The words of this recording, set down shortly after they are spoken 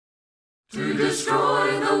to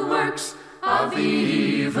destroy the works of the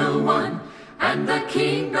evil one, and the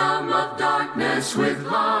kingdom of darkness with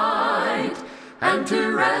light, and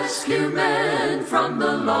to rescue men from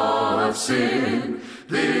the law of sin.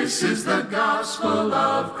 This is the gospel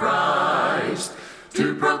of Christ,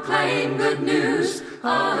 to proclaim good news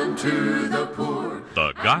unto the poor.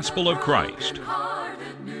 The gospel of Christ,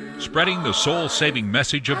 spreading the soul-saving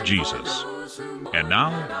message of Jesus. And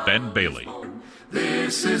now, Ben Bailey.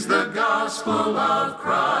 This is the gospel of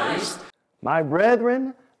Christ. My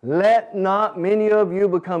brethren, let not many of you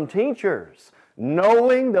become teachers,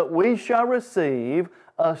 knowing that we shall receive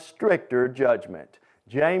a stricter judgment.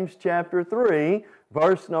 James chapter 3,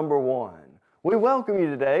 verse number 1. We welcome you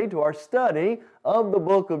today to our study of the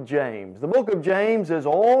book of James. The book of James is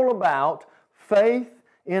all about faith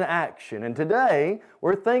in action. And today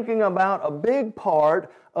we're thinking about a big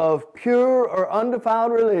part of pure or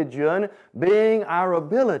undefiled religion being our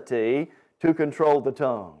ability to control the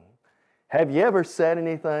tongue. Have you ever said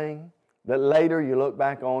anything that later you look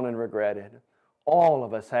back on and regretted? All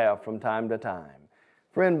of us have from time to time.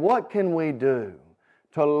 Friend, what can we do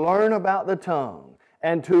to learn about the tongue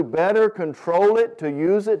and to better control it, to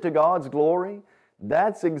use it to God's glory?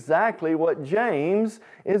 That's exactly what James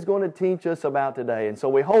is going to teach us about today. And so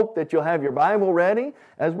we hope that you'll have your Bible ready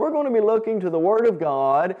as we're going to be looking to the Word of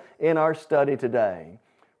God in our study today.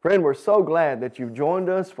 Friend, we're so glad that you've joined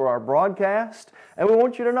us for our broadcast, and we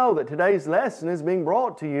want you to know that today's lesson is being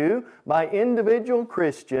brought to you by individual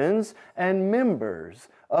Christians and members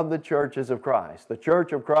of the Churches of Christ. The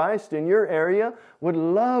Church of Christ in your area would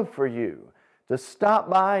love for you to stop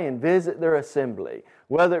by and visit their assembly.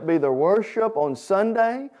 Whether it be their worship on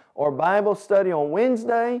Sunday or Bible study on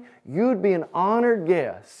Wednesday, you'd be an honored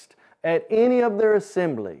guest at any of their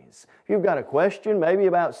assemblies. If you've got a question, maybe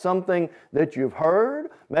about something that you've heard,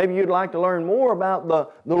 maybe you'd like to learn more about the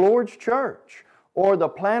Lord's church or the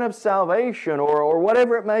plan of salvation or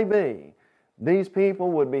whatever it may be, these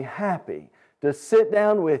people would be happy to sit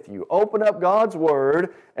down with you, open up God's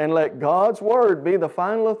Word, and let God's Word be the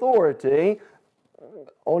final authority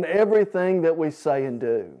on everything that we say and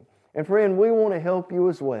do. And friend, we want to help you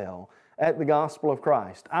as well at the gospel of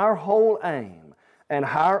Christ. Our whole aim and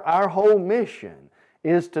our whole mission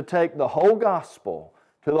is to take the whole gospel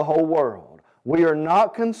to the whole world. We are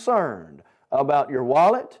not concerned about your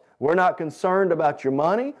wallet. We're not concerned about your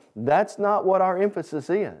money. That's not what our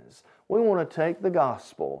emphasis is. We want to take the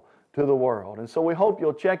gospel to the world. And so we hope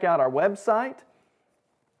you'll check out our website,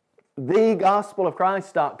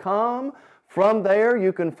 thegospelofchrist.com. From there,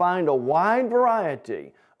 you can find a wide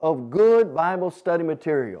variety of good Bible study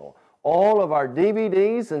material. All of our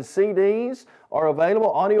DVDs and CDs are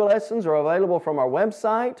available. Audio lessons are available from our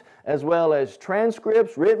website, as well as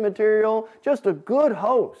transcripts, written material, just a good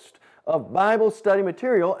host of Bible study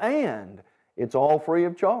material, and it's all free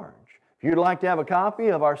of charge. If you'd like to have a copy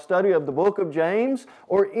of our study of the book of James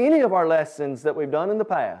or any of our lessons that we've done in the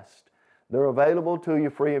past, they're available to you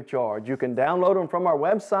free of charge. You can download them from our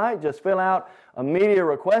website. Just fill out a media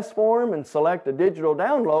request form and select a digital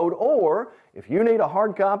download. Or if you need a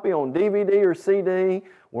hard copy on DVD or CD,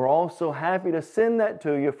 we're also happy to send that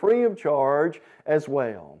to you free of charge as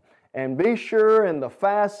well. And be sure, in the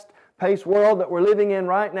fast-paced world that we're living in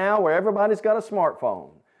right now, where everybody's got a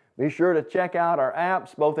smartphone, be sure to check out our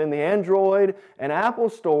apps both in the Android and Apple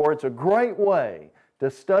store. It's a great way to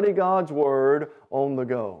study God's Word on the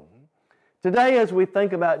go. Today, as we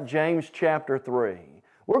think about James chapter 3,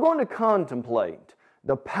 we're going to contemplate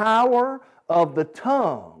the power of the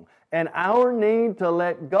tongue and our need to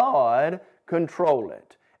let God control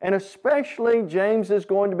it. And especially, James is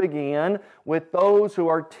going to begin with those who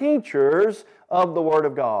are teachers of the Word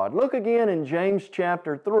of God. Look again in James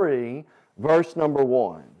chapter 3, verse number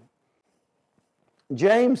 1.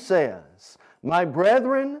 James says, "My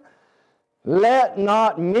brethren, let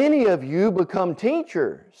not many of you become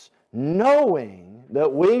teachers, knowing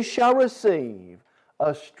that we shall receive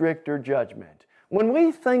a stricter judgment." When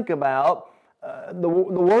we think about the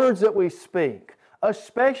words that we speak,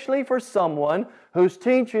 especially for someone who's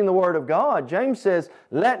teaching the Word of God, James says,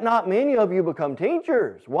 let not many of you become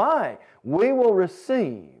teachers. Why? We will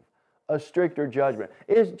receive a stricter judgment.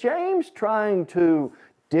 Is James trying to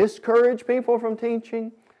discourage people from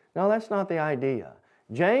teaching? No, that's not the idea.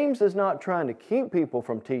 James is not trying to keep people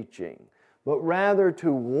from teaching, but rather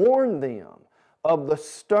to warn them of the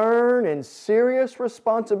stern and serious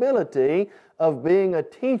responsibility of being a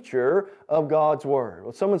teacher of God's Word.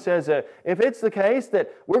 Well, someone says that if it's the case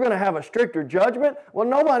that we're going to have a stricter judgment, well,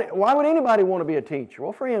 why would anybody want to be a teacher?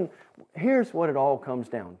 Well, friend, here's what it all comes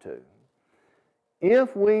down to.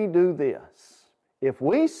 If we do this, if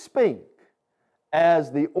we speak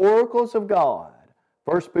as the oracles of God.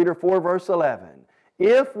 1 Peter 4 verse 11.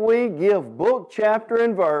 If we give book, chapter,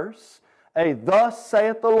 and verse, a thus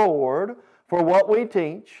saith the Lord for what we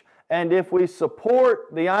teach, and if we support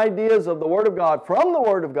the ideas of the Word of God from the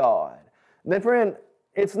Word of God, then friend,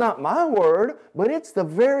 it's not my word, but it's the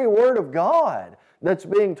very Word of God that's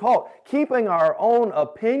being taught. Keeping our own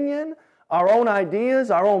opinion, our own ideas,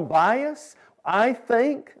 our own bias, I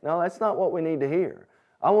think, no, that's not what we need to hear.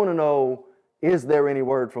 I want to know, is there any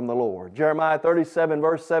word from the Lord? Jeremiah 37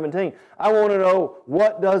 verse 17. I want to know,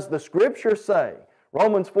 what does the Scripture say?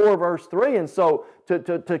 Romans 4 verse 3. And so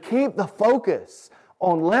to keep the focus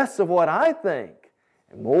on less of what I think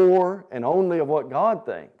and more and only of what God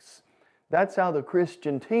thinks. That's how the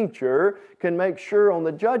Christian teacher can make sure on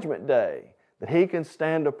the judgment day that he can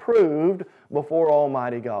stand approved before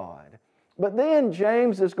Almighty God. But then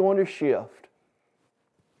James is going to shift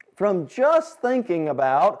from just thinking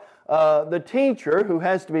about the teacher who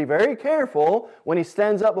has to be very careful when he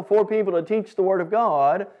stands up before people to teach the Word of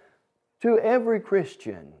God, to every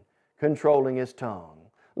Christian controlling his tongue.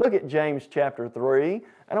 Look at James chapter 3,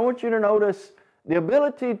 and I want you to notice the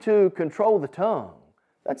ability to control the tongue.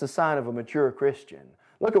 That's a sign of a mature Christian.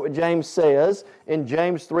 Look at what James says in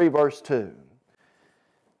James 3 verse 2.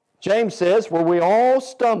 James says, "For we all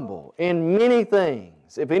stumble in many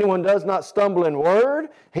things. If anyone does not stumble in word,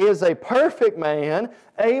 he is a perfect man,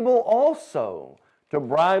 able also to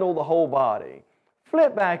bridle the whole body."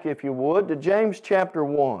 Flip back, if you would, to James chapter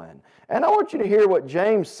 1. And I want you to hear what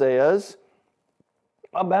James says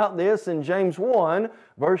about this in James 1,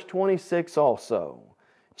 verse 26 also.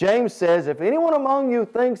 James says, "If anyone among you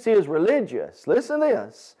thinks he is religious," listen to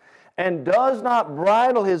this, "and does not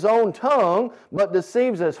bridle his own tongue, but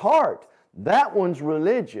deceives his heart, that one's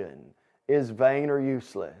religion is vain or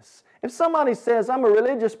useless." If somebody says, "I'm a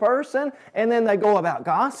religious person," and then they go about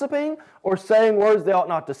gossiping or saying words they ought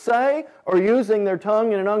not to say or using their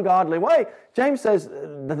tongue in an ungodly way, James says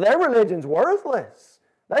their religion's worthless.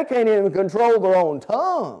 They can't even control their own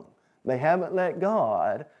tongue. They haven't let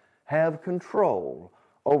God have control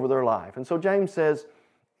over their life. And so James says,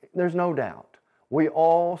 there's no doubt, we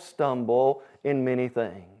all stumble in many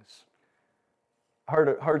things. I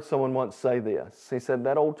heard someone once say this. He said,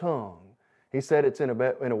 that old tongue, he said, it's in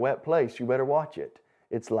a wet place. You better watch it.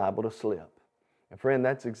 It's liable to slip. And friend,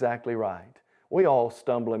 that's exactly right. We all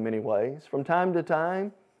stumble in many ways. From time to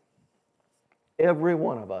time, every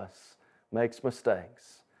one of us makes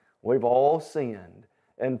mistakes. We've all sinned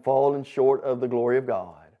and fallen short of the glory of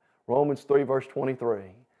God. Romans 3 verse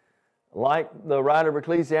 23. Like the writer of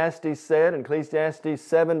Ecclesiastes said in Ecclesiastes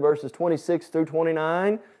 7 verses 26 through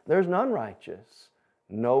 29, there's none righteous,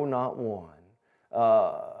 no, not one.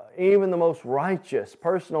 Even the most righteous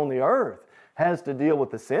person on the earth has to deal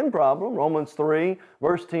with the sin problem, Romans 3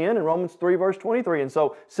 verse 10 and Romans 3 verse 23. And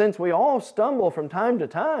so since we all stumble from time to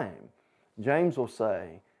time, James will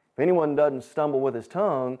say, if anyone doesn't stumble with his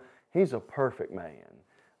tongue, he's a perfect man.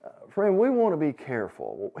 Friend, we want to be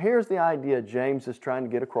careful. Here's the idea James is trying to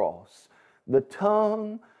get across. The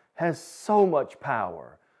tongue has so much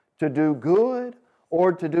power to do good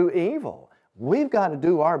or to do evil. We've got to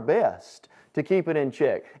do our best to keep it in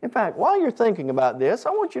check. In fact, while you're thinking about this,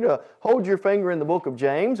 I want you to hold your finger in the book of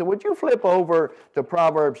James, and would you flip over to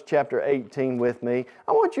Proverbs chapter 18 with me?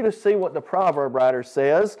 I want you to see what the proverb writer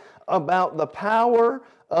says about the power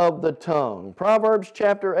of the tongue. Proverbs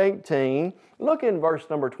chapter 18, look in verse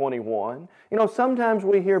number 21. You know, sometimes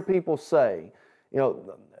we hear people say, you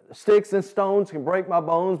know, sticks and stones can break my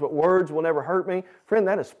bones, but words will never hurt me. Friend,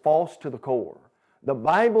 that is false to the core. The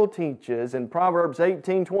Bible teaches in Proverbs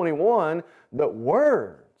 18:21 that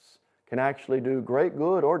words can actually do great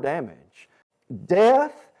good or damage.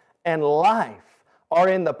 Death and life are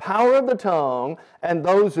in the power of the tongue, and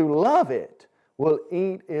those who love it will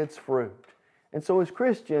eat its fruit. And so as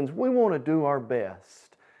Christians, we want to do our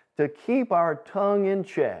best to keep our tongue in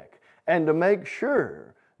check and to make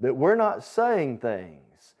sure that we're not saying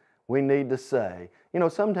things we need to say. You know,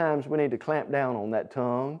 sometimes we need to clamp down on that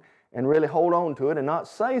tongue and really hold on to it and not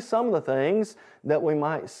say some of the things that we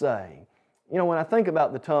might say. You know, when I think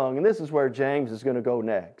about the tongue, and this is where James is going to go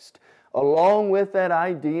next, along with that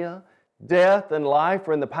idea, death and life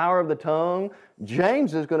are in the power of the tongue,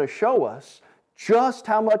 James is going to show us just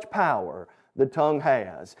how much power the tongue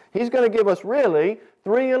has. He's going to give us really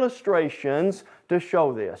 3 illustrations to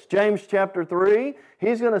show this. James chapter 3,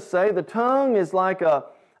 he's going to say the tongue is like a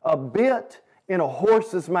bit in a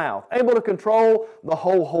horse's mouth, able to control the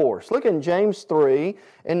whole horse. Look in James 3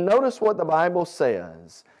 and notice what the Bible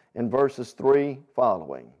says in verses 3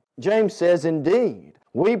 following. James says, indeed,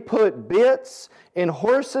 we put bits in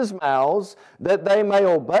horses' mouths that they may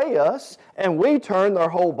obey us, and we turn their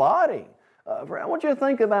whole body. I want you to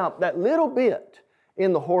think about that little bit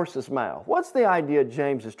in the horse's mouth. What's the idea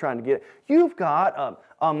James is trying to get? You've got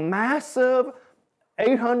a massive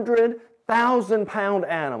 800,000-pound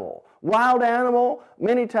animal, wild animal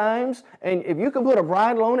many times, and if you can put a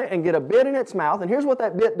bridle on it and get a bit in its mouth, and here's what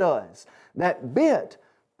that bit does. That bit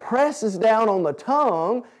presses down on the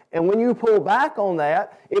tongue, and when you pull back on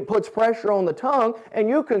that, it puts pressure on the tongue, and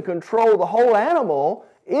you can control the whole animal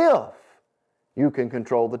if you can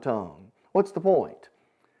control the tongue. What's the point?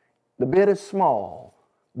 The bit is small,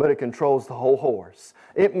 but it controls the whole horse.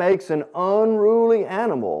 It makes an unruly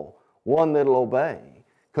animal one that'll obey.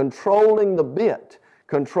 Controlling the bit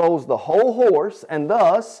controls the whole horse, and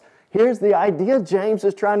thus, here's the idea James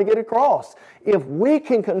is trying to get across. If we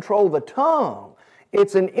can control the tongue,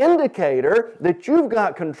 it's an indicator that you've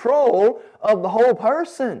got control of the whole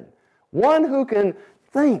person. One who can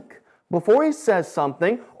think before he says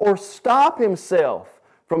something or stop himself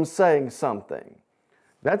from saying something.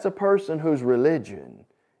 That's a person whose religion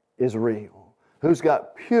is real, who's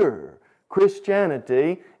got pure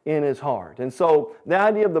Christianity in his heart. And so the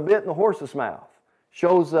idea of the bit in the horse's mouth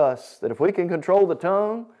shows us that if we can control the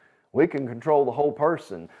tongue, we can control the whole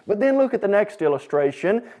person. But then look at the next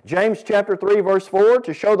illustration, James chapter 3, verse 4,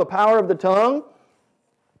 to show the power of the tongue.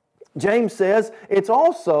 James says it's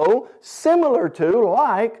also similar to,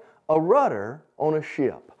 like, a rudder on a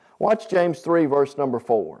ship. Watch James 3, verse number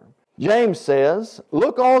 4. James says,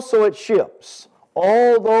 look also at ships.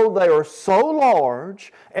 Although they are so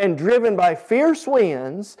large and driven by fierce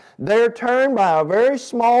winds, they're turned by a very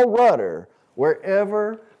small rudder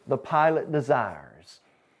wherever the pilot desires.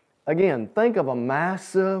 Again, think of a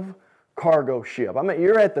massive cargo ship. I mean,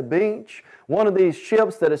 you're at the beach. One of these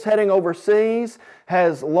ships that is heading overseas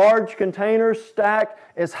has large containers stacked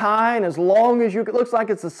as high and as long as you could. It looks like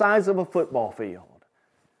it's the size of a football field.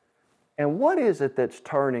 And what is it that's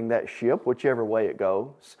turning that ship, whichever way it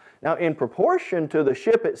goes? Now, in proportion to the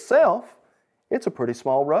ship itself, it's a pretty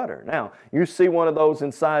small rudder. Now, you see one of those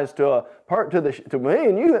in size to me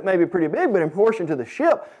and you, it may be pretty big, but in proportion to the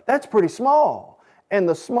ship, that's pretty small. And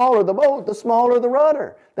the smaller the boat, the smaller the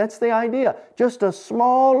rudder. That's the idea. Just a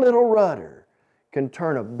small little rudder can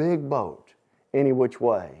turn a big boat any which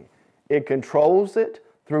way. It controls it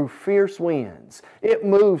through fierce winds. It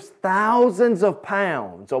moves thousands of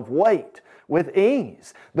pounds of weight with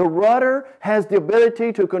ease. The rudder has the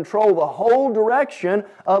ability to control the whole direction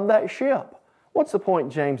of that ship. What's the point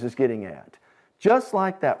James is getting at? Just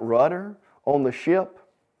like that rudder on the ship,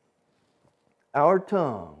 our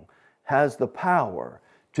tongue has the power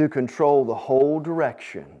to control the whole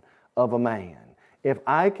direction of a man. If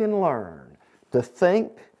I can learn to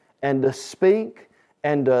think and to speak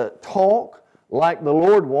and to talk like the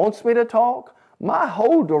Lord wants me to talk, my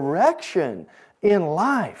whole direction in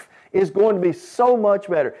life is going to be so much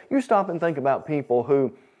better. You stop and think about people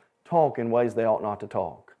who talk in ways they ought not to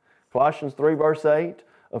talk. Colossians 3 verse 8,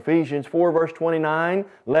 Ephesians 4 verse 29,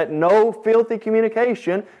 let no filthy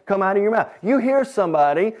communication come out of your mouth. You hear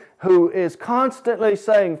somebody who is constantly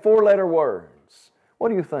saying four-letter words. What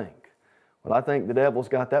do you think? Well, I think the devil's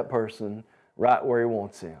got that person right where he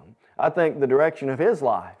wants him. I think the direction of his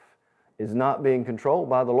life is not being controlled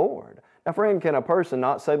by the Lord. Now, friend, can a person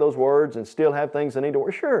not say those words and still have things they need to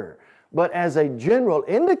work? Sure. But as a general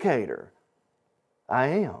indicator, I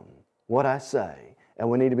am what I say. And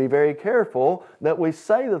we need to be very careful that we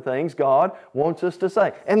say the things God wants us to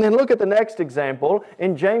say. And then look at the next example.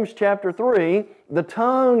 In James chapter 3, the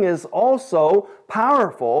tongue is also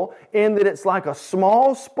powerful in that it's like a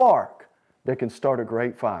small spark that can start a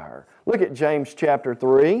great fire. Look at James chapter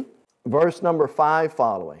 3, verse number 5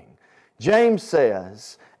 following. James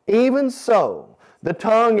says, even so, the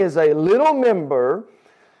tongue is a little member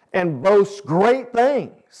and boasts great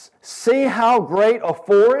things. See how great a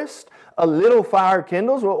forest a little fire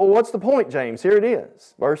kindles. Well, what's the point, James? Here it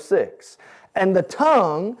is, verse 6. And the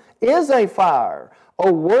tongue is a fire,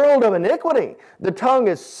 a world of iniquity. The tongue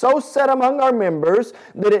is so set among our members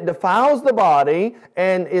that it defiles the body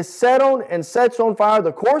and is set on and sets on fire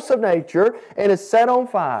the course of nature and is set on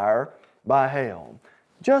fire by hell.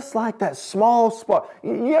 Just like that small spark.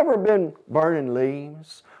 You ever been burning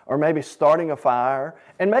leaves or maybe starting a fire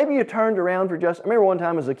and maybe you turned around for just, I remember one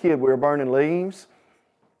time as a kid we were burning leaves.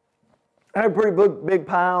 I had a pretty big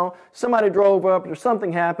pile. Somebody drove up or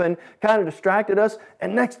something happened, kind of distracted us,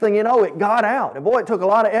 and next thing you know, it got out. And boy, it took a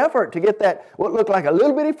lot of effort to get that, what looked like a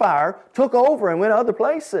little bitty fire, took over and went other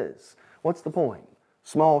places. What's the point?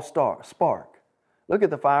 Small spark. Look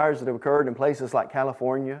at the fires that have occurred in places like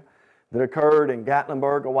California. that occurred in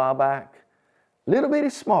Gatlinburg a while back? Little bitty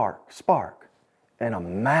spark, and a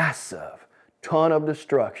massive ton of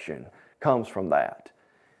destruction comes from that.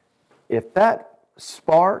 If that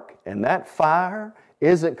spark and that fire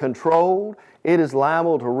isn't controlled, it is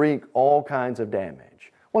liable to wreak all kinds of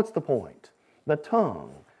damage. What's the point? The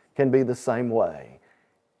tongue can be the same way.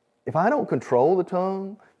 If I don't control the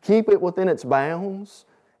tongue, keep it within its bounds,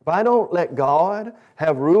 if I don't let God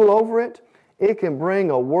have rule over it, it can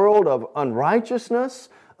bring a world of unrighteousness,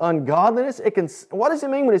 ungodliness. What does it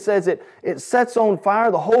mean when it says it sets on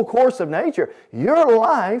fire the whole course of nature? Your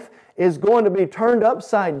life is going to be turned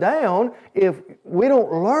upside down if we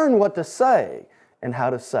don't learn what to say and how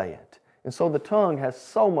to say it. And so the tongue has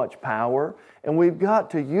so much power, and we've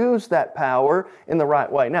got to use that power in the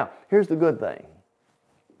right way. Now, here's the good thing.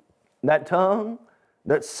 That tongue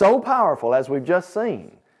that's so powerful, as we've just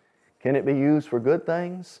seen, can it be used for good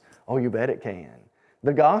things? Oh, you bet it can.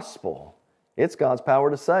 The gospel, it's God's power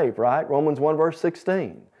to save, right? Romans 1 verse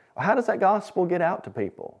 16. How does that gospel get out to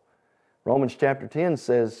people? Romans chapter 10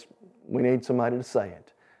 says we need somebody to say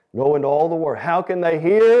it. Go into all the world. How can they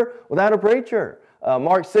hear without a preacher?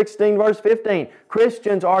 Mark 16 verse 15.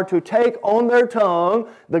 Christians are to take on their tongue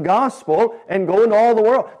the gospel and go into all the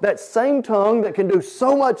world. That same tongue that can do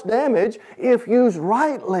so much damage, if used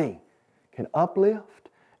rightly, can uplift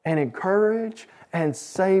and encourage and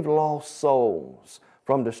save lost souls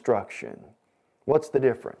from destruction. What's the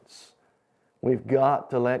difference? We've got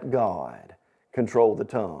to let God control the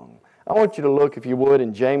tongue. I want you to look, if you would,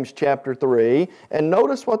 in James chapter 3, and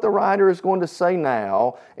notice what the writer is going to say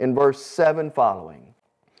now in verse 7 following.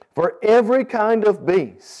 For every kind of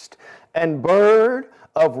beast and bird,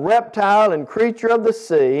 of reptile and creature of the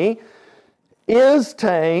sea is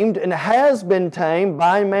tamed and has been tamed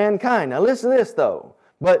by mankind. Now listen to this though.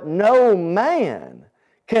 But no man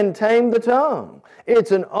can tame the tongue.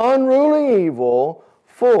 It's an unruly evil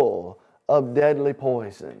full of deadly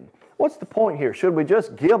poison. What's the point here? Should we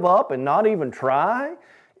just give up and not even try?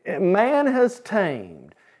 Man has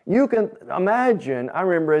tamed. You can imagine, I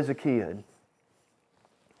remember as a kid,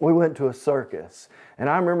 we went to a circus, and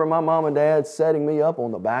I remember my mom and dad setting me up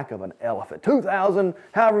on the back of an elephant, 2,000,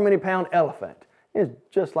 however many pound elephant. It's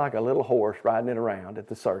just like a little horse riding it around at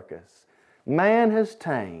the circus. Man has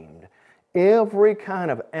tamed every kind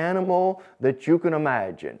of animal that you can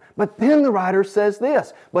imagine. But then the writer says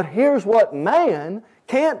this, but here's what man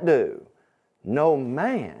can't do. No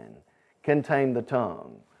man can tame the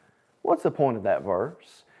tongue. What's the point of that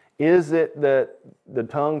verse? Is it that the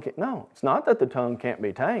tongue can't? No, it's not that the tongue can't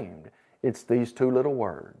be tamed. It's these two little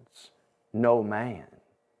words. No man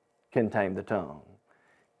can tame the tongue.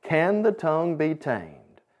 Can the tongue be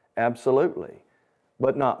tamed? Absolutely,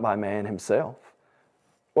 but not by man himself.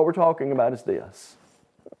 What we're talking about is this.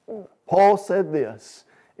 Paul said this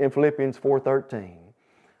in Philippians 4:13.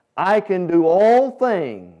 I can do all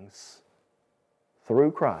things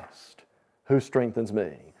through Christ who strengthens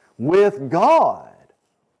me. With God,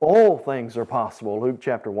 all things are possible, Luke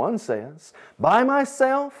chapter 1 says. By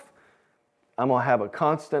myself, I'm going to have a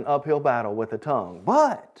constant uphill battle with the tongue.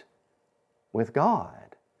 But with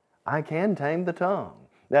God, I can tame the tongue.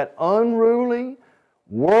 That unruly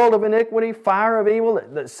world of iniquity, fire of evil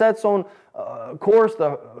that sets on course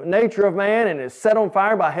the nature of man and is set on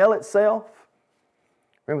fire by hell itself.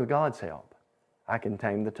 With God's help, I can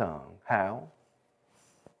tame the tongue. How?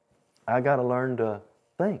 I got to learn to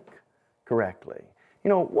think correctly. You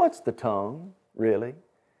know, what's the tongue, really?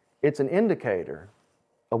 It's an indicator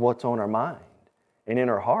of what's on our mind and in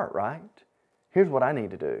our heart, right? Here's what I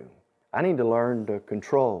need to do. I need to learn to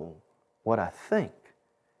control what I think,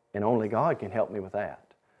 and only God can help me with that.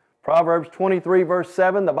 Proverbs 23 verse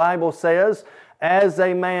 7, the Bible says, as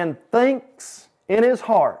a man thinks in his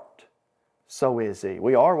heart, so is he.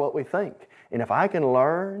 We are what we think. And if I can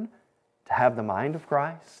learn to have the mind of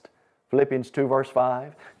Christ, Philippians 2 verse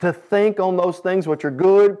 5, to think on those things which are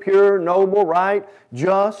good, pure, noble, right,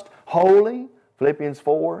 just, holy, Philippians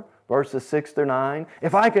 4 verses 6 through 9.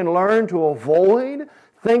 If I can learn to avoid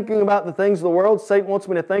thinking about the things of the world Satan wants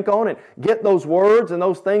me to think on and get those words and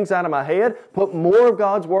those things out of my head, put more of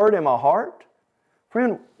God's Word in my heart,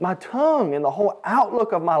 friend, my tongue and the whole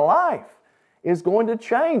outlook of my life is going to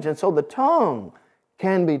change. And so the tongue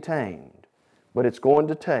can be tamed, but it's going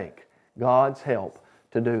to take God's help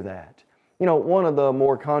to do that. You know, one of the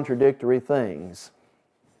more contradictory things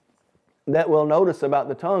that we'll notice about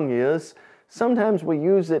the tongue is sometimes we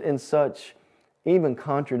use it in such even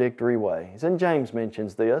contradictory ways. And James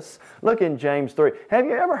mentions this. Look in James 3. Have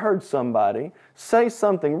you ever heard somebody say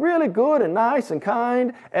something really good and nice and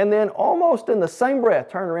kind, and then almost in the same breath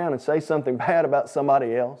turn around and say something bad about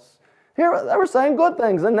somebody else? Here, they were saying good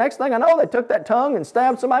things. The next thing I know, they took that tongue and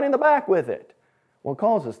stabbed somebody in the back with it. What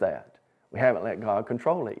causes that? We haven't let God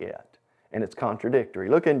control it yet. And it's contradictory.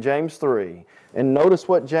 Look in James 3 and notice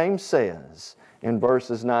what James says in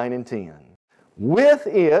verses 9 and 10. With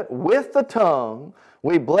it, with the tongue,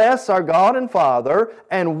 we bless our God and Father,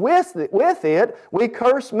 and with it we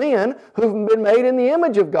curse men who've been made in the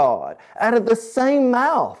image of God. Out of the same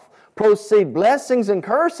mouth proceed blessings and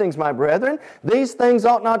cursings, my brethren. These things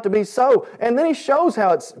ought not to be so. And then he shows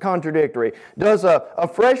how it's contradictory. Does a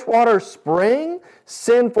freshwater spring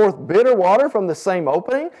send forth bitter water from the same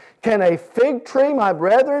opening? Can a fig tree, my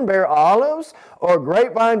brethren, bear olives, or a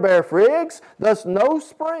grapevine bear figs? Thus no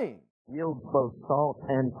spring yields both salt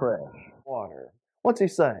and fresh water. What's he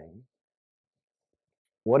saying?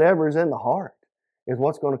 Whatever's in the heart is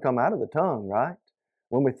what's going to come out of the tongue, right?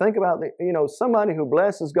 When we think about somebody who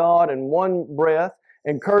blesses God in one breath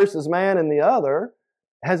and curses man in the other,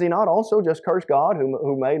 has he not also just cursed God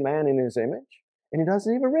who made man in His image? And he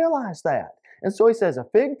doesn't even realize that. And so he says a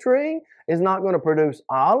fig tree is not going to produce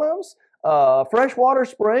olives, a freshwater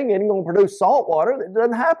spring isn't going to produce salt water. It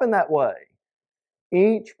doesn't happen that way.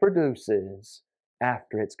 Each produces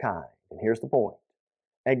after its kind. And here's the point.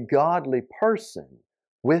 A godly person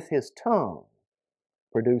with his tongue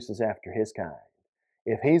produces after his kind.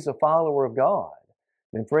 If he's a follower of God,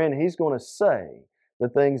 then friend, he's going to say the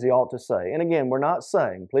things he ought to say. And again, we're not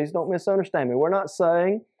saying, please don't misunderstand me, we're not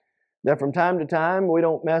saying that from time to time we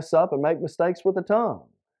don't mess up and make mistakes with the tongue.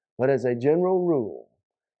 But as a general rule,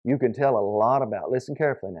 you can tell a lot about, listen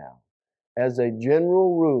carefully now, as a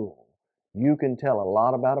general rule, you can tell a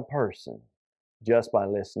lot about a person just by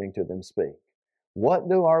listening to them speak. What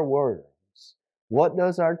do our words, what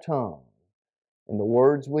does our tongue and the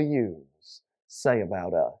words we use say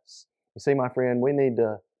about us? You see, my friend, we need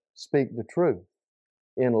to speak the truth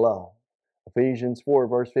in love. Ephesians 4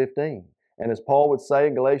 verse 15. And as Paul would say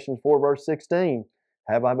in Galatians 4 verse 16,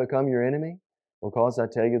 have I become your enemy? Because I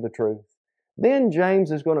tell you the truth. Then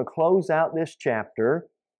James is going to close out this chapter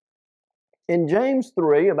in James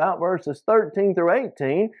 3, about verses 13 through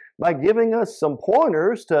 18, by giving us some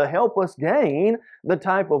pointers to help us gain the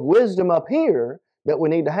type of wisdom up here that we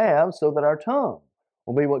need to have so that our tongue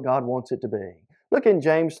will be what God wants it to be. Look in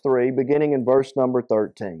James 3, beginning in verse number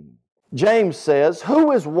 13. James says,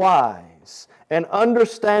 who is wise and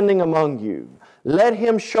understanding among you? Let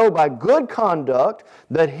him show by good conduct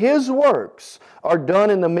that his works are done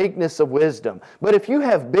in the meekness of wisdom. But if you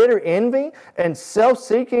have bitter envy and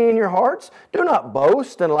self-seeking in your hearts, do not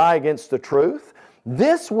boast and lie against the truth.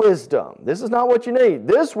 This wisdom, this is not what you need.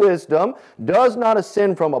 This wisdom does not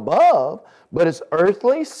ascend from above, but is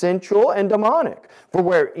earthly, sensual, and demonic. For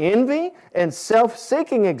where envy and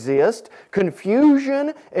self-seeking exist,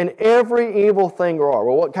 confusion and every evil thing are.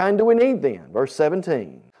 Well, what kind do we need then? Verse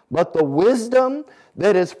 17. But the wisdom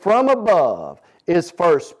that is from above is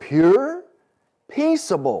first pure,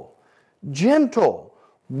 peaceable, gentle,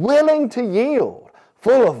 willing to yield,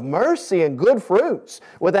 full of mercy and good fruits,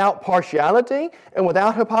 without partiality and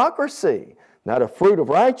without hypocrisy. Now the fruit of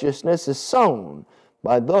righteousness is sown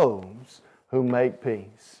by those who make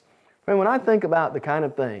peace. Friend, when I think about the kind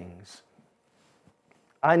of things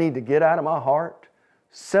I need to get out of my heart,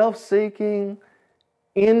 self-seeking,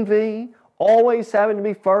 envy, always having to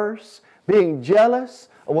be first, being jealous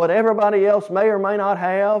of what everybody else may or may not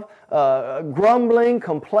have, grumbling,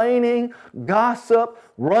 complaining, gossip,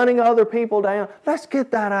 running other people down. Let's get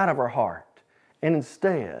that out of our heart. And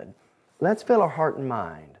instead, let's fill our heart and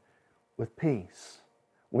mind with peace,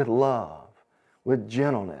 with love, with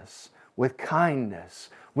gentleness, with kindness,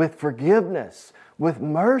 with forgiveness, with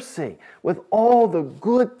mercy, with all the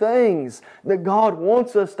good things that God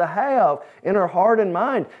wants us to have in our heart and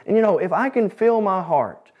mind. And if I can fill my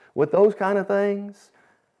heart with those kind of things,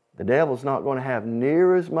 the devil's not going to have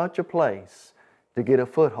near as much a place to get a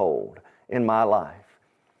foothold in my life.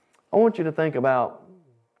 I want you to think about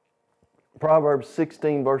Proverbs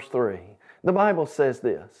 16 verse 3. The Bible says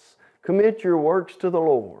this, commit your works to the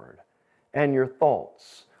Lord and your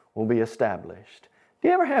thoughts will be established. Do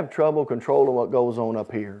you ever have trouble controlling what goes on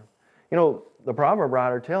up here? The proverb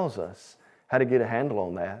writer tells us how to get a handle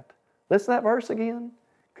on that. Listen to that verse again.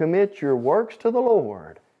 Commit your works to the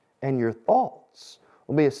Lord and your thoughts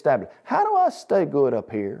will be established. How do I stay good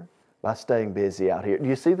up here? By staying busy out here. Do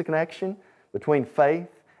you see the connection between faith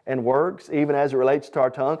and works, even as it relates to our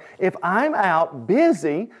tongue? If I'm out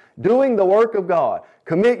busy doing the work of God,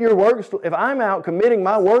 commit your works. If I'm out committing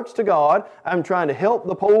my works to God, I'm trying to help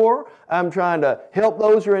the poor, I'm trying to help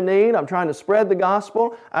those who are in need, I'm trying to spread the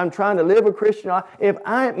gospel, I'm trying to live a Christian life. If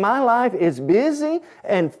my life is busy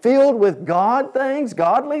and filled with God things,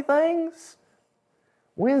 godly things,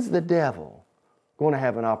 When's the devil going to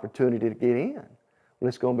have an opportunity to get in? Well,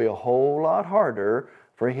 it's going to be a whole lot harder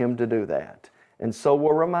for him to do that. And so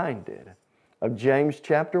we're reminded of James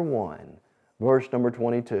chapter 1, verse number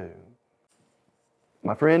 22.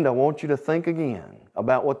 My friend, I want you to think again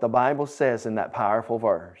about what the Bible says in that powerful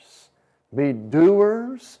verse. Be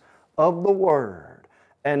doers of the word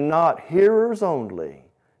and not hearers only,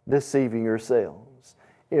 deceiving yourselves.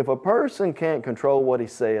 If a person can't control what he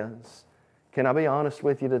says, can I be honest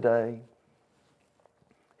with you today?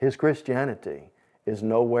 His Christianity is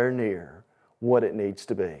nowhere near what it needs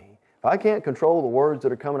to be. If I can't control the words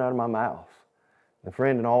that are coming out of my mouth, my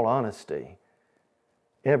friend, in all honesty,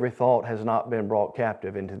 every thought has not been brought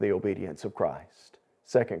captive into the obedience of Christ.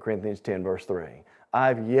 2 Corinthians 10 verse 3.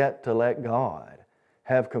 I've yet to let God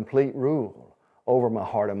have complete rule over my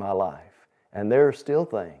heart and my life. And there are still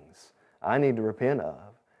things I need to repent of.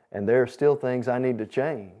 And there are still things I need to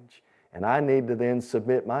change. And I need to then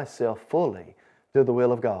submit myself fully to the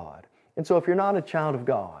will of God. And so if you're not a child of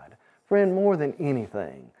God, friend, more than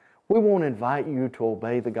anything, we want to invite you to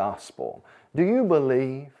obey the gospel. Do you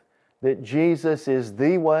believe that Jesus is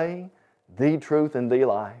the way, the truth, and the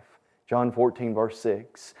life? John 14 verse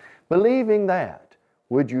 6. Believing that,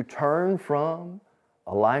 would you turn from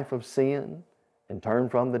a life of sin and turn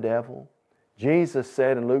from the devil? Jesus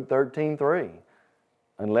said in Luke 13:3,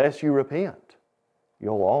 unless you repent,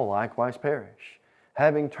 you'll all likewise perish.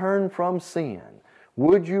 Having turned from sin,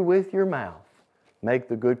 would you with your mouth make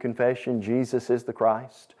the good confession, Jesus is the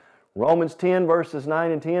Christ? Romans 10 verses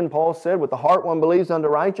 9 and 10, Paul said, with the heart one believes unto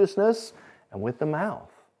righteousness, and with the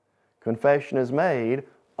mouth confession is made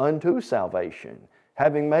unto salvation.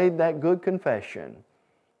 Having made that good confession,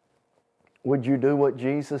 would you do what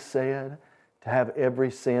Jesus said to have every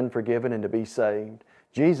sin forgiven and to be saved?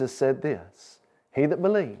 Jesus said this, he that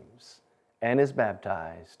believes and is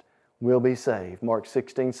baptized will be saved. Mark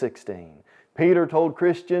 16:16. Peter told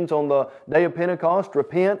Christians on the day of Pentecost,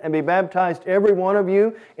 repent and be baptized every one of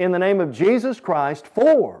you in the name of Jesus Christ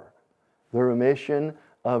for the remission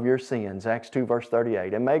of your sins. Acts 2 verse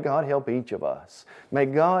 38. And may God help each of us. May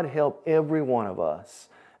God help every one of us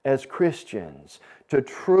as Christians to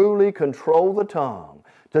truly control the tongue,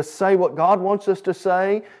 to say what God wants us to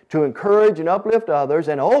say, to encourage and uplift others,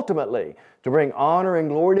 and ultimately to bring honor and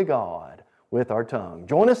glory to God with our tongue.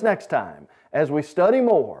 Join us next time as we study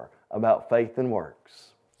more about faith and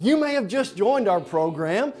works. You may have just joined our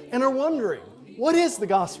program and are wondering, what is the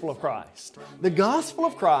Gospel of Christ? The Gospel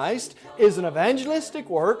of Christ is an evangelistic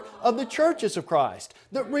work of the churches of Christ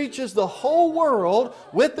that reaches the whole world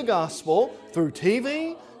with the gospel through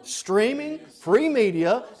TV, streaming, free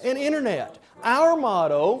media, and internet. Our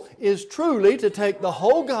motto is truly to take the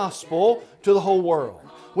whole gospel to the whole world.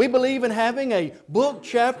 We believe in having a book,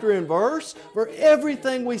 chapter, and verse for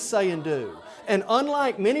everything we say and do. And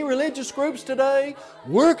unlike many religious groups today,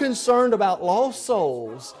 we're concerned about lost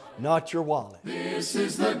souls, not your wallet. This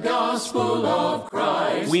is the gospel of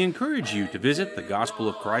Christ. We encourage you to visit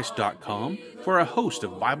thegospelofchrist.com for a host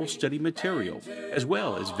of Bible study material, as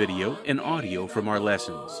well as video and audio from our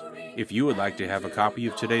lessons. If you would like to have a copy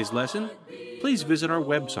of today's lesson, please visit our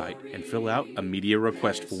website and fill out a media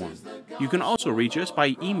request form. You can also reach us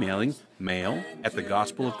by emailing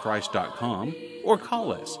mail@thegospelofchrist.com or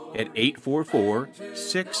call us at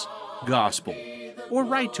 844-6-GOSPEL or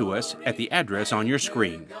write to us at the address on your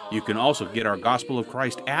screen. You can also get our Gospel of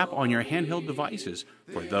Christ app on your handheld devices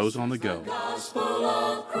for those on the go. Gospel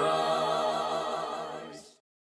of Christ.